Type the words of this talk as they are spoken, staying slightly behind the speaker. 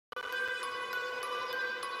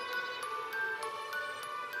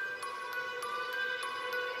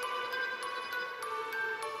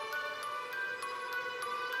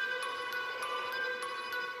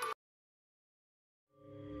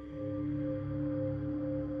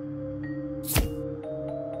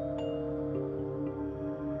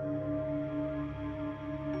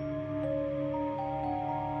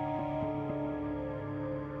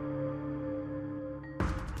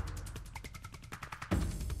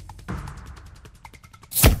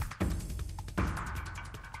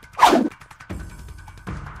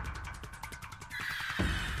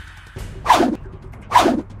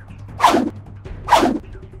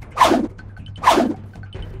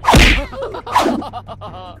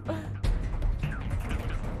I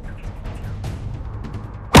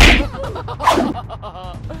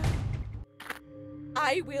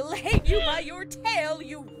will hang you by your tail,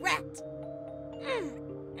 you rat!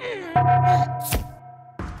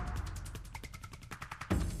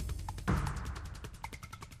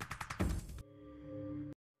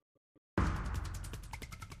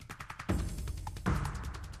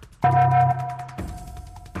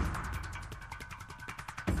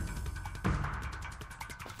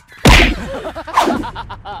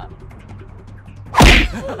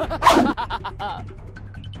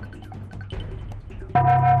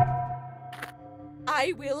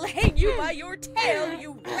 I will hang you by your tail,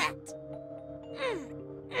 you rat!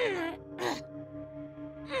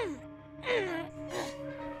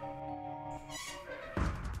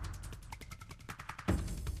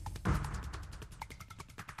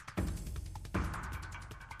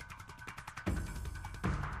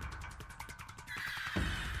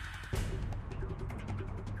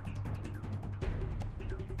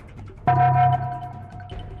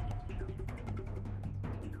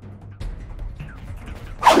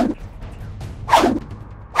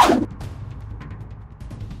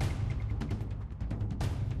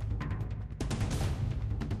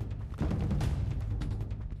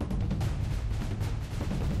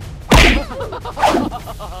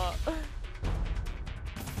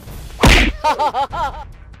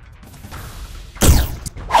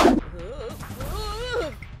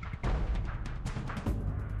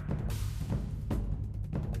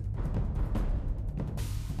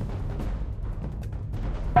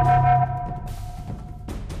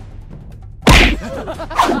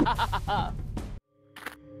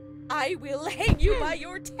 I will hang you by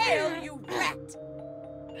your tail,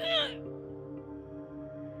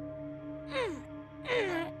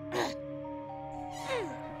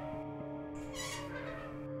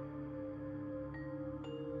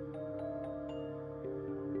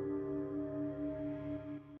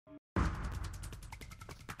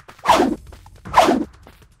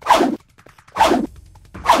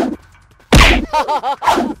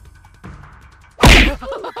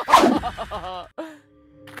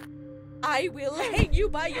 rat! I will hang you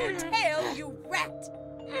by your tail, you rat!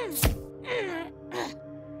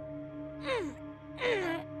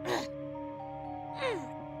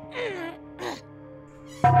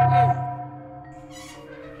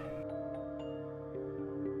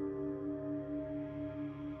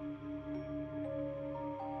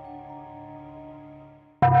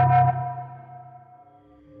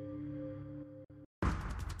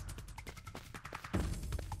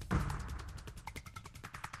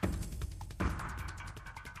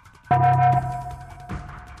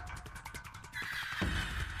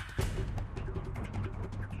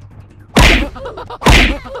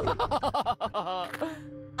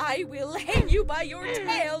 I will hang you by your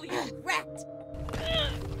tail, you rat!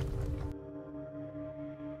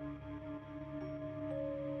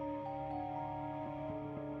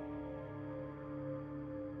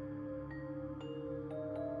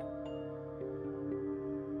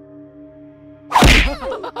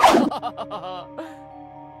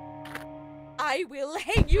 I will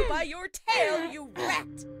hang you by your tail, you rat!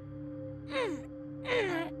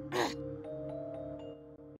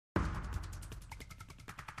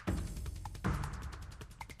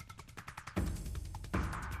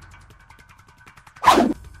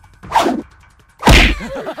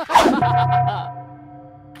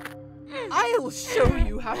 I'll show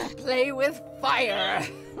you how to play with fire!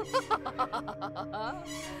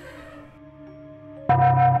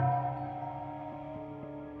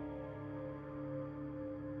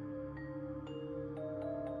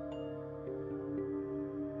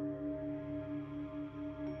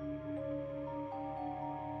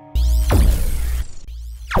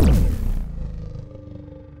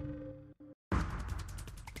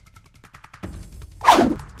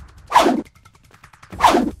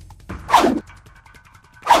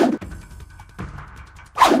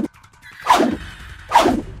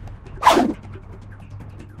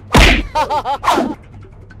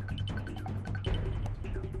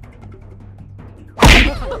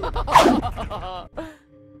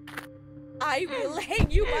 I will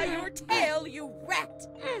hang you by your tail, you rat!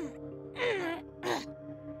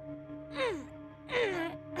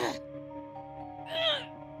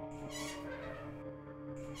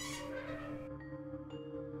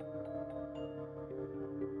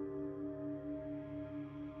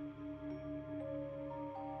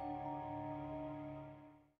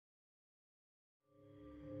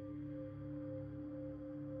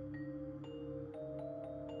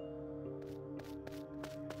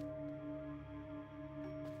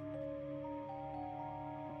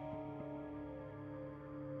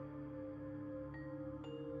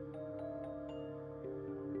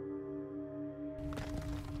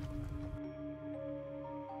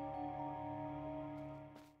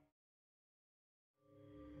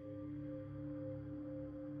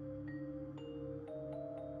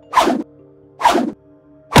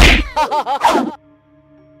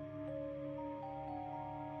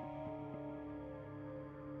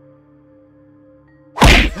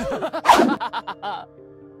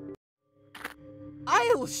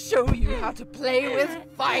 I'll show you how to play with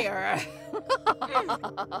fire.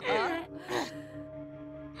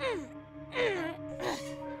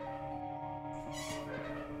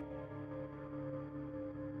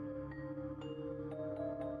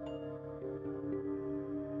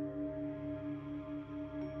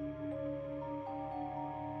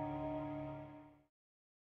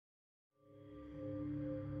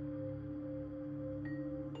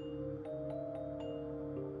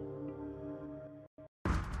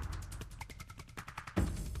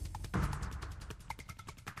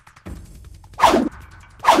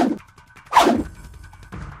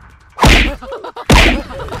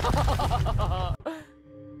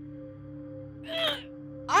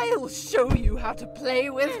 I'll show you how to play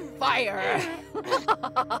with fire.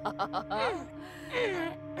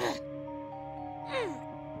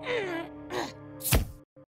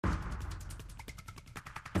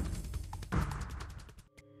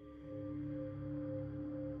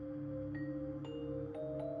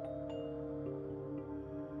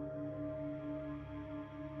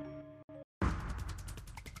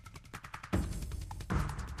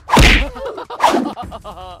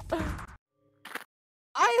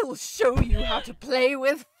 I'll show you how to play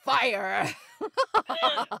with fire.